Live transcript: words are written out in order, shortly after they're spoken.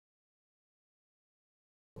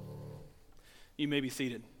You may be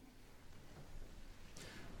seated.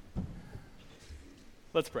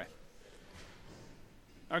 Let's pray.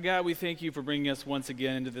 Our God, we thank you for bringing us once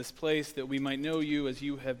again into this place that we might know you as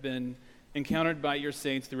you have been encountered by your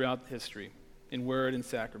saints throughout history, in word and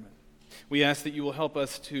sacrament. We ask that you will help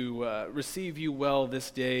us to receive you well this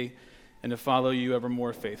day and to follow you ever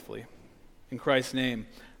more faithfully. In Christ's name,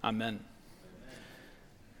 amen.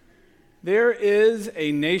 There is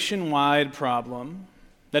a nationwide problem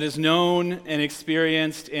that is known and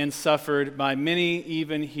experienced and suffered by many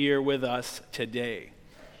even here with us today.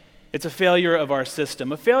 It's a failure of our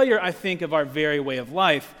system, a failure, I think, of our very way of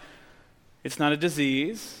life. It's not a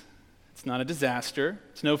disease. It's not a disaster.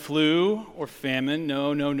 It's no flu or famine.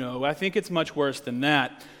 No. I think it's much worse than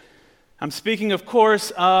that. I'm speaking, of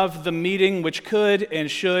course, of the meeting which could and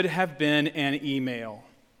should have been an email.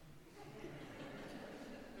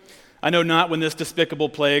 I know not when this despicable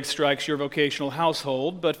plague strikes your vocational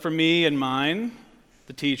household, but for me and mine,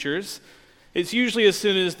 the teachers, it's usually as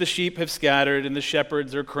soon as the sheep have scattered and the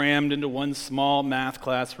shepherds are crammed into one small math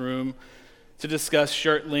classroom to discuss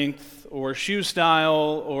shirt length or shoe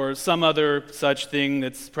style or some other such thing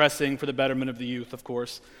that's pressing for the betterment of the youth, of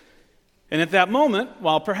course. And at that moment,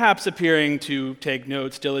 while perhaps appearing to take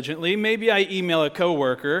notes diligently, maybe I email a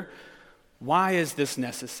coworker, "Why is this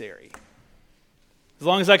necessary?" As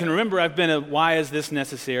long as I can remember, I've been a "why is this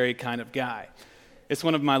necessary" kind of guy. It's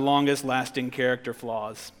one of my longest lasting character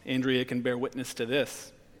flaws. Andrea can bear witness to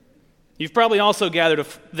this. You've probably also gathered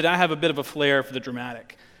that I have a bit of a flair for the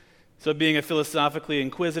dramatic. So being a philosophically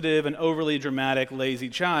inquisitive and overly dramatic, lazy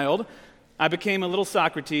child, I became a little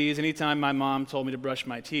Socrates anytime my mom told me to brush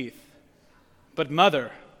my teeth. But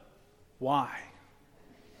mother, why?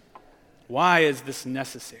 Why is this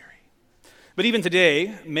necessary? But even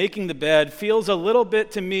today, making the bed feels a little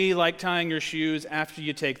bit to me like tying your shoes after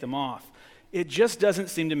you take them off. It just doesn't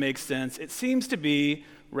seem to make sense. It seems to be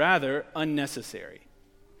rather unnecessary.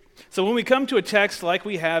 So when we come to a text like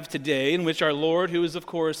we have today, in which our Lord, who is of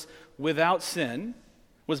course without sin,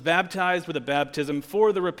 was baptized with a baptism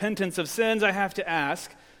for the repentance of sins, I have to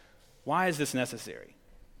ask, why is this necessary?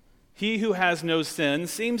 He who has no sin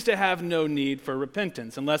seems to have no need for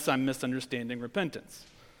repentance, unless I'm misunderstanding repentance.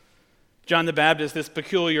 John the Baptist, this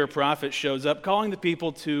peculiar prophet, shows up calling the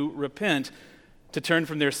people to repent, to turn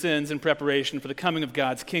from their sins in preparation for the coming of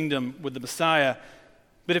God's kingdom with the Messiah.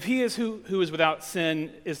 But if he is who is without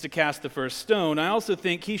sin is to cast the first stone, I also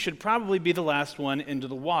think he should probably be the last one into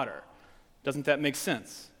the water. Doesn't that make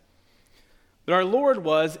sense? But our Lord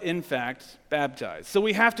was, in fact, baptized. So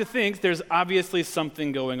we have to think there's obviously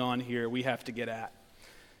something going on here we have to get at.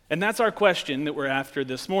 And that's our question that we're after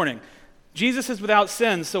this morning. Jesus is without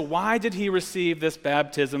sin, so why did he receive this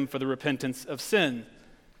baptism for the repentance of sin?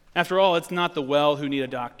 After all, it's not the well who need a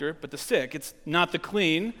doctor, but the sick. It's not the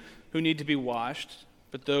clean who need to be washed,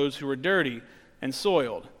 but those who are dirty and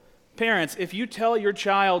soiled. Parents, if you tell your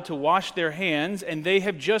child to wash their hands and they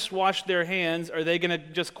have just washed their hands, are they going to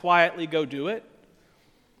just quietly go do it?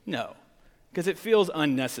 No, because it feels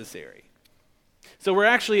unnecessary. So we're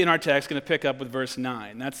actually in our text going to pick up with verse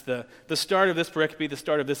 9. That's the start of this pericope, the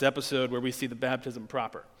start of this episode where we see the baptism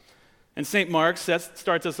proper. And St. Mark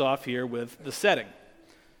starts us off here with the setting.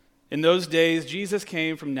 In those days, Jesus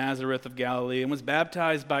came from Nazareth of Galilee and was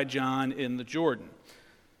baptized by John in the Jordan.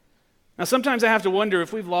 Now, sometimes I have to wonder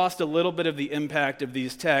if we've lost a little bit of the impact of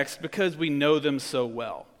these texts because we know them so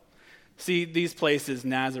well. See, these places,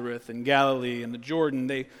 Nazareth and Galilee and the Jordan,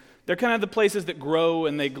 they're kind of the places that grow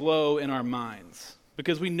and they glow in our minds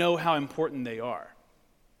because we know how important they are.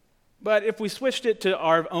 But if we switched it to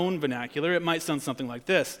our own vernacular, it might sound something like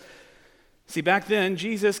this. See, back then,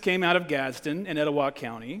 Jesus came out of Gadsden in Etowah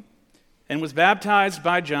County and was baptized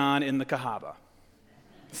by John in the Cahaba.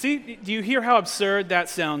 See, do you hear how absurd that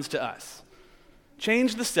sounds to us?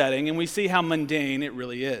 Change the setting and we see how mundane it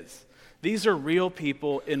really is. These are real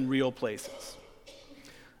people in real places.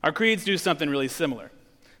 Our creeds do something really similar.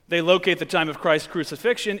 They locate the time of Christ's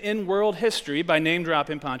crucifixion in world history by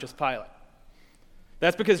name-dropping Pontius Pilate.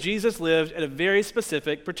 That's because Jesus lived at a very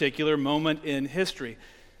specific, particular moment in history.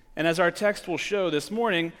 And as our text will show this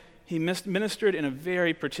morning, he ministered in a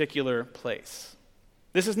very particular place.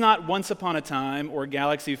 This is not once upon a time or a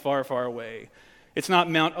galaxy far, far away. It's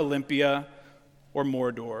not Mount Olympia or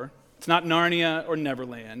Mordor. It's not Narnia or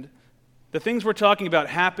Neverland. The things we're talking about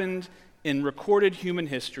happened in recorded human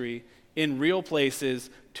history, in real places,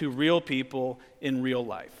 to real people, in real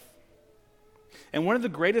life. And one of the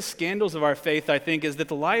greatest scandals of our faith, I think, is that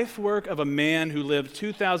the life work of a man who lived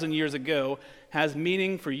 2,000 years ago has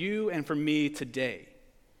meaning for you and for me today.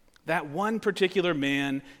 That one particular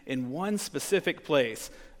man in one specific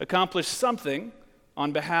place accomplished something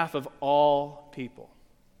on behalf of all people.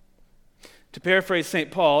 To paraphrase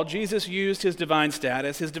St. Paul, Jesus used his divine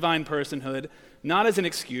status, his divine personhood, not as an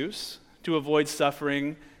excuse to avoid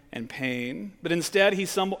suffering and pain, but instead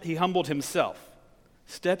he humbled himself,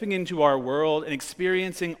 stepping into our world and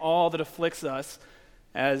experiencing all that afflicts us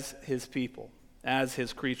as his people, as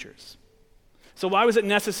his creatures. So why was it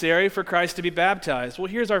necessary for Christ to be baptized? Well,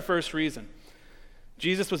 here's our first reason.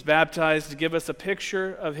 Jesus was baptized to give us a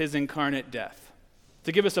picture of his incarnate death,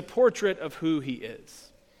 to give us a portrait of who he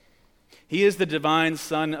is. He is the divine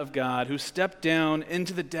Son of God who stepped down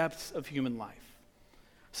into the depths of human life.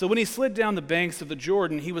 So when he slid down the banks of the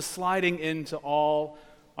Jordan, he was sliding into all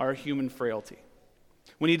our human frailty.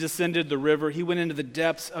 When he descended the river, he went into the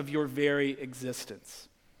depths of your very existence.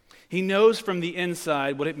 He knows from the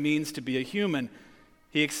inside what it means to be a human.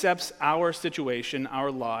 He accepts our situation, our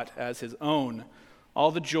lot, as his own.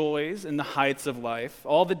 All the joys and the heights of life,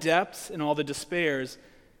 all the depths and all the despairs,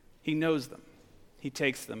 he knows them. He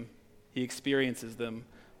takes them. He experiences them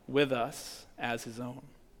with us as his own.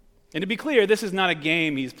 And to be clear, this is not a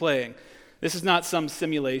game he's playing. This is not some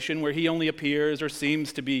simulation where he only appears or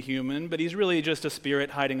seems to be human, but he's really just a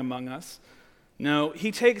spirit hiding among us. No,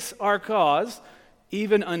 he takes our cause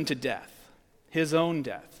even unto death, his own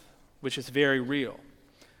death, which is very real.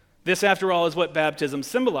 This, after all, is what baptism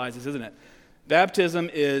symbolizes, isn't it? Baptism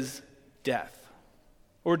is death.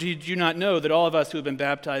 Or did you not know that all of us who have been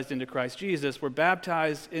baptized into Christ Jesus were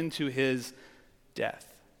baptized into his death?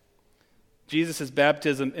 Jesus'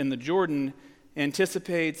 baptism in the Jordan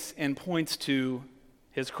anticipates and points to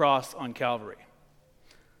his cross on Calvary.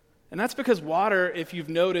 And that's because water, if you've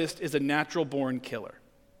noticed, is a natural-born killer.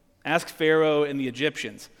 Ask Pharaoh and the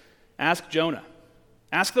Egyptians. Ask Jonah.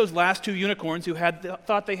 Ask those last two unicorns who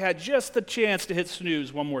thought they had just the chance to hit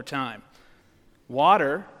snooze one more time.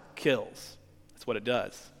 Water kills. That's what it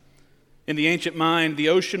does. In the ancient mind, the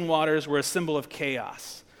ocean waters were a symbol of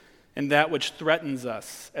chaos and that which threatens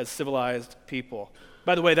us as civilized people.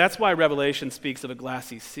 By the way, that's why Revelation speaks of a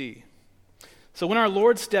glassy sea. So when our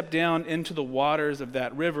Lord stepped down into the waters of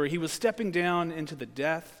that river, he was stepping down into the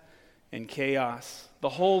death and chaos, the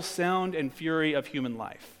whole sound and fury of human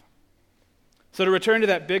life. So to return to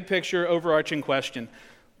that big picture, overarching question,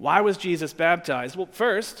 why was Jesus baptized? Well,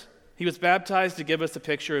 first, he was baptized to give us a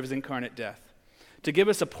picture of his incarnate death, to give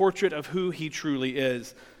us a portrait of who he truly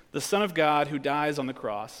is, the Son of God who dies on the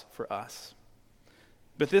cross for us.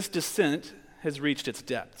 But this descent has reached its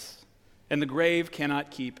depths, and the grave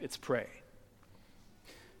cannot keep its prey.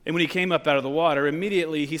 And when he came up out of the water,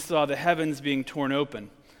 immediately he saw the heavens being torn open,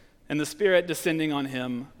 and the Spirit descending on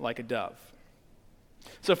him like a dove.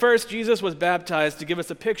 So first, Jesus was baptized to give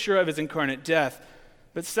us a picture of his incarnate death,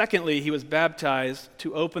 but secondly, he was baptized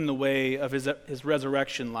to open the way of his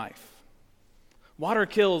resurrection life. Water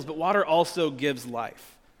kills, but water also gives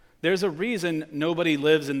life. There's a reason nobody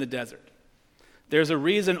lives in the desert. There's a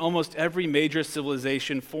reason almost every major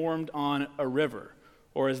civilization formed on a river,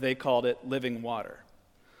 or as they called it, living water.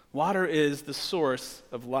 Water is the source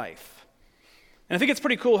of life. And I think it's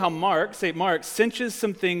pretty cool how St. Mark, cinches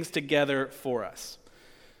some things together for us.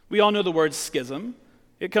 We all know the word schism.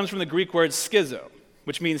 It comes from the Greek word schizo,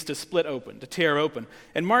 which means to split open, to tear open.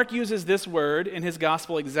 And Mark uses this word in his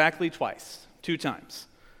gospel exactly twice, 2 times.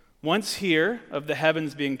 Once here of the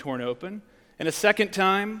heavens being torn open, and a second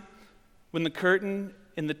time when the curtain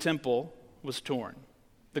in the temple was torn.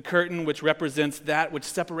 The curtain which represents that which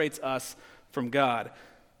separates us from God.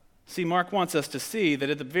 See, Mark wants us to see that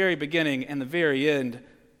at the very beginning and the very end,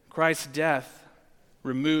 Christ's death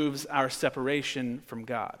removes our separation from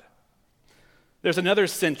God. There's another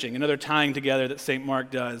cinching, another tying together that St.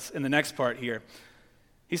 Mark does in the next part here.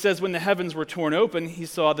 He says, when the heavens were torn open, he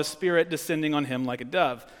saw the Spirit descending on him like a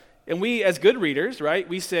dove. And we, as good readers, right,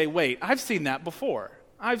 we say, wait, I've seen that before.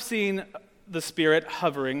 I've seen the Spirit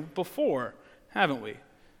hovering before, haven't we?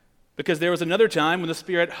 Because there was another time when the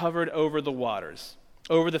Spirit hovered over the waters,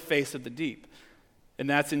 over the face of the deep. And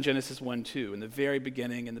that's in Genesis 1:2, in the very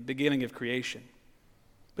beginning, in the beginning of creation.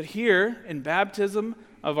 But here, in baptism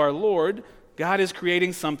of our Lord, God is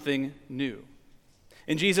creating something new.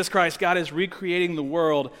 In Jesus Christ, God is recreating the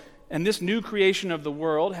world, and this new creation of the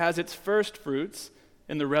world has its first fruits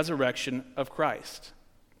in the resurrection of Christ.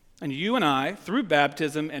 And you and I, through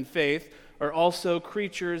baptism and faith, are also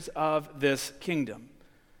creatures of this kingdom.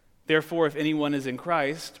 Therefore, if anyone is in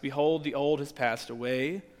Christ, behold, the old has passed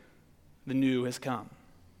away, the new has come.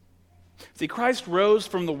 See, Christ rose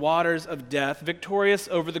from the waters of death, victorious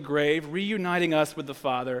over the grave, reuniting us with the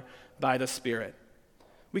Father by the Spirit.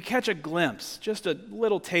 We catch a glimpse, just a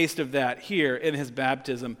little taste of that here in his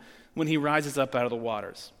baptism when he rises up out of the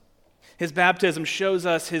waters. His baptism shows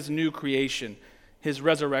us his new creation. his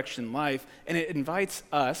resurrection life, and it invites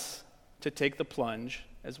us to take the plunge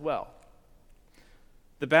as well.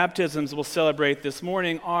 The baptisms we'll celebrate this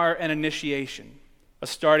morning are an initiation, a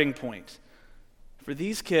starting point for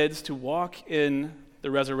these kids to walk in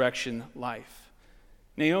the resurrection life.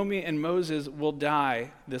 Naomi and Moses will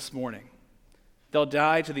die this morning. They'll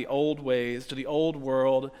die to the old ways, to the old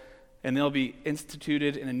world, and they'll be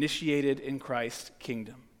instituted and initiated in Christ's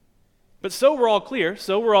kingdom. But so we're all clear,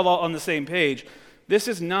 so we're all on the same page. This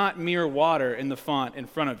is not mere water in the font in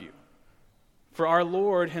front of you. For our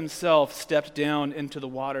Lord himself stepped down into the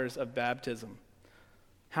waters of baptism,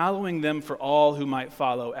 hallowing them for all who might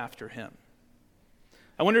follow after him.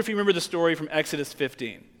 I wonder if you remember the story from Exodus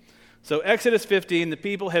 15. So Exodus 15, the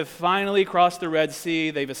people have finally crossed the Red Sea.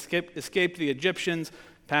 They've escaped the Egyptians,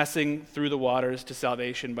 passing through the waters to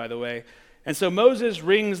salvation, by the way. And so Moses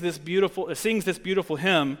sings this beautiful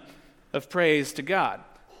hymn of praise to God.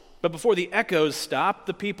 But before the echoes stop,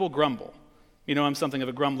 the people grumble. You know, I'm something of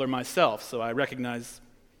a grumbler myself, so I recognize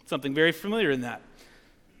something very familiar in that.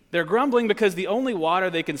 They're grumbling because the only water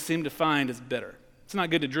they can seem to find is bitter. It's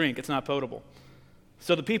not good to drink. It's not potable.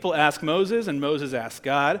 So the people ask Moses, and Moses asks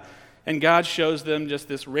God, and God shows them just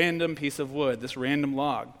this random piece of wood, this random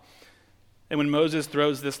log. And when Moses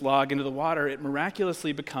throws this log into the water, it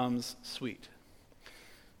miraculously becomes sweet.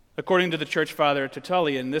 According to the church father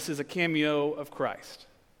Tertullian, this is a cameo of Christ.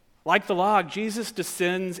 Like the log, Jesus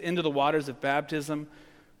descends into the waters of baptism,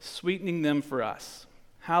 sweetening them for us,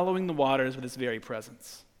 hallowing the waters with his very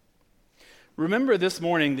presence. Remember this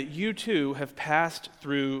morning that you too have passed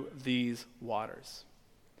through these waters.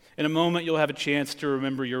 In a moment, you'll have a chance to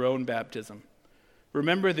remember your own baptism.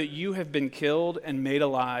 Remember that you have been killed and made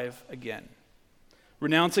alive again.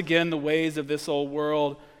 Renounce again the ways of this old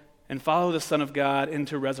world and follow the Son of God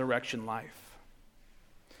into resurrection life.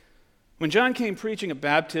 When John came preaching a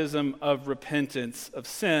baptism of repentance of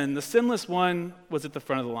sin, the sinless one was at the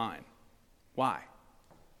front of the line. Why?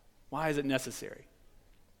 Why is it necessary?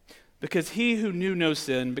 Because he who knew no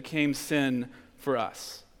sin became sin for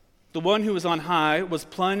us. The one who was on high was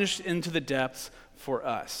plunged into the depths for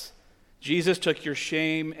us. Jesus took your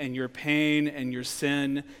shame and your pain and your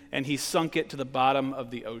sin, and he sunk it to the bottom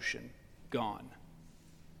of the ocean. Gone.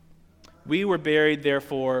 We were buried,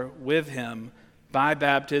 therefore, with him by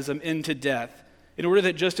baptism into death, in order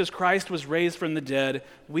that just as Christ was raised from the dead,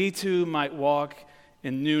 we too might walk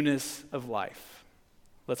in newness of life.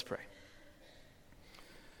 Let's pray.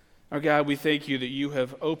 Our God, we thank you that you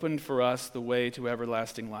have opened for us the way to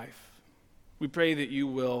everlasting life. We pray that you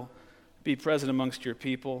will be present amongst your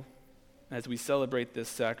people as we celebrate this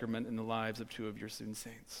sacrament in the lives of two of your soon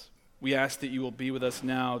saints. We ask that you will be with us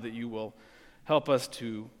now, that you will help us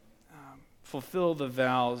to fulfill the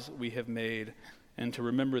vows we have made and to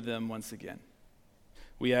remember them once again.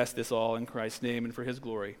 We ask this all in Christ's name and for his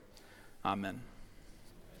glory. Amen.